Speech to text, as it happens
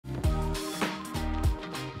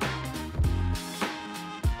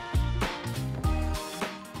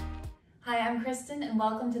Kristen, and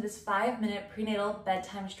welcome to this 5-minute prenatal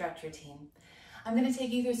bedtime stretch routine. I'm going to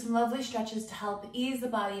take you through some lovely stretches to help ease the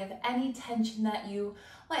body of any tension that you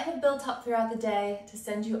might have built up throughout the day to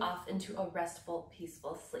send you off into a restful,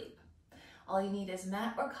 peaceful sleep. All you need is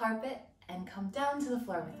mat or carpet, and come down to the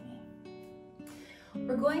floor with me.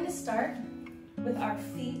 We're going to start with our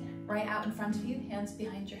feet right out in front of you, hands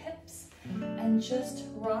behind your hips, and just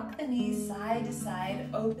rock the knees side to side,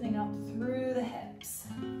 opening up through the hips.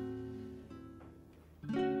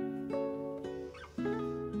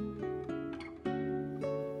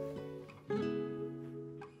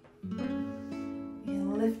 You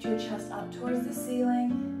can lift your chest up towards the ceiling.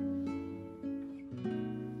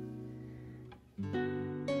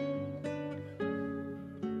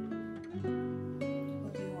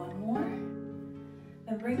 We'll do one more.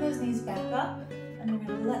 Then bring those knees back up, and we're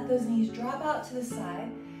going to let those knees drop out to the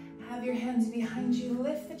side. Have your hands behind you,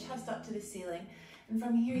 lift the chest up to the ceiling. And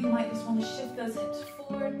from here, you might just want to shift those hips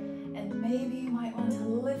forward, and maybe you might want to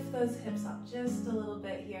lift those hips up just a little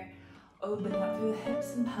bit here. Open up through the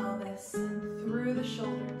hips and pelvis, and through the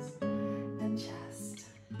shoulders and chest.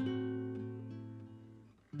 And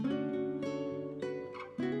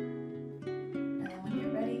then when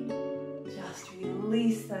you're ready, just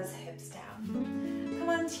release those hips down. Come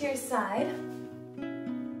onto your side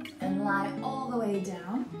and lie all the way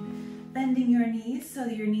down, bending your knees so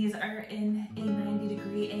that your knees are in a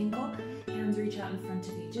 90-degree angle. Hands reach out in front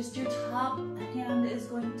of you. Just your top hand is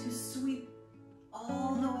going to sweep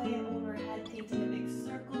all the way overhead, painting a big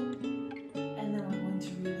circle, and then we're going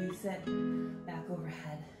to release it back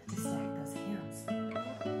overhead to stack those hands.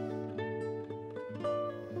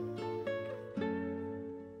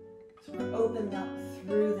 So we're opening up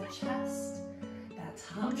through the chest, that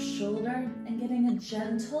top shoulder, and getting a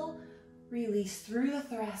gentle release through the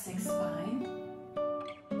thoracic spine.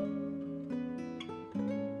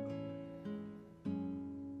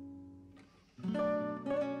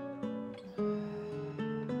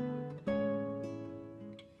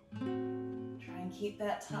 Try and keep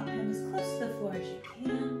that top hand as close to the floor as you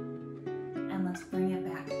can. And let's bring it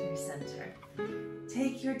back through center.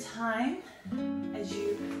 Take your time as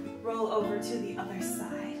you roll over to the other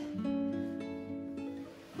side.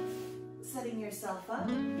 Setting yourself up.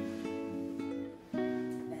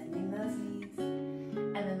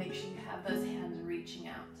 Make sure you have those hands reaching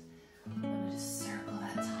out. I'm going to just circle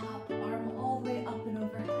that top arm all the way up and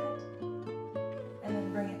overhead, and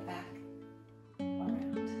then bring it back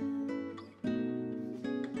around.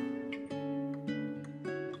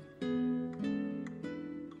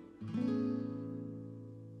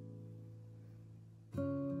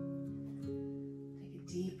 Take a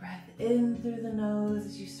deep breath in through the nose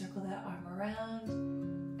as you circle that arm around,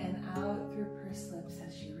 and out through pursed lips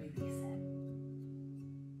as you release it.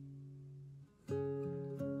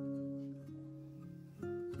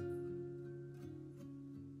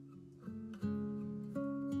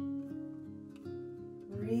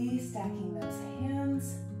 Stacking those hands,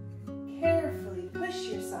 carefully push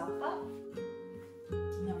yourself up.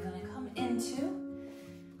 And then we're going to come into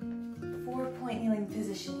 4-point kneeling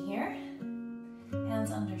position here.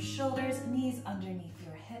 Hands under shoulders, knees underneath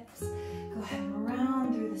your hips. Go ahead and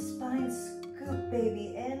round through the spine, scoop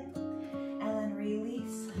baby in, and then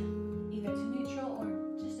release either to neutral or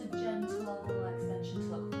just a gentle little extension to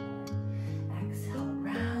look forward. Exhale,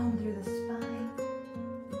 round through the spine.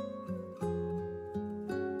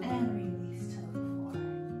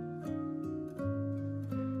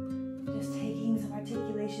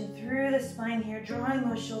 Through the spine here, drawing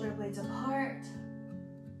those shoulder blades apart.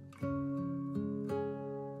 And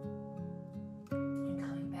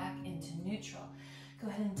coming back into neutral. Go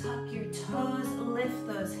ahead and tuck your toes, lift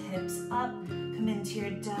those hips up, come into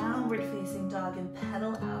your downward facing dog and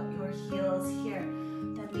pedal out your heels here.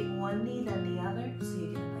 Bending one knee, then the other, so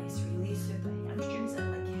you get a nice release through the hamstrings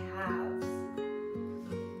and the calves.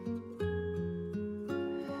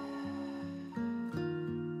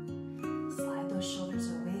 Slide those shoulders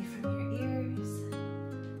away from your ears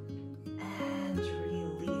and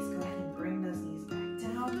release. Go ahead and bring those knees back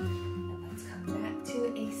down, and let's come back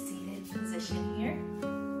to a seated position here.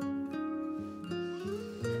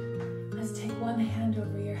 Let's take one hand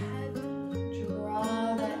over your head,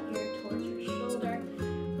 draw that ear towards your shoulder,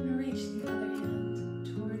 and reach the other hand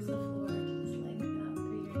towards the floor. Just lengthen out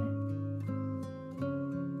through your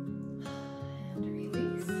neck. And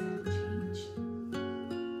release, change.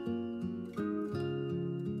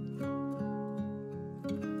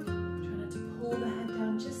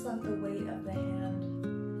 Just let the weight of the hand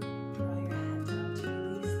draw your head down to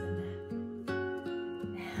release the neck.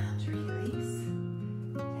 And release.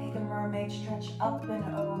 Take a mermaid stretch up and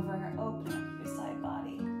over. Open up your side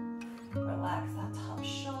body. Relax. relax that top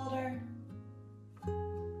shoulder.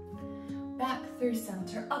 Back through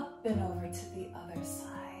center, up and over to the other side.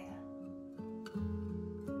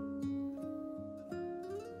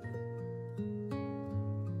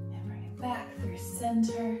 And bring it back through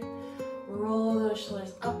center. Roll those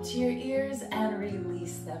shoulders up to your ears and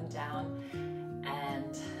release them down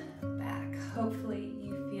and back. Hopefully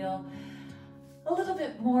you feel a little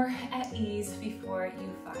bit more at ease before you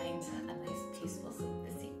find a nice peaceful sleep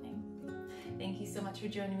this evening. Thank you so much for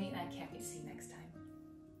joining me, and I can't wait to see you next time.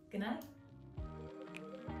 Good night.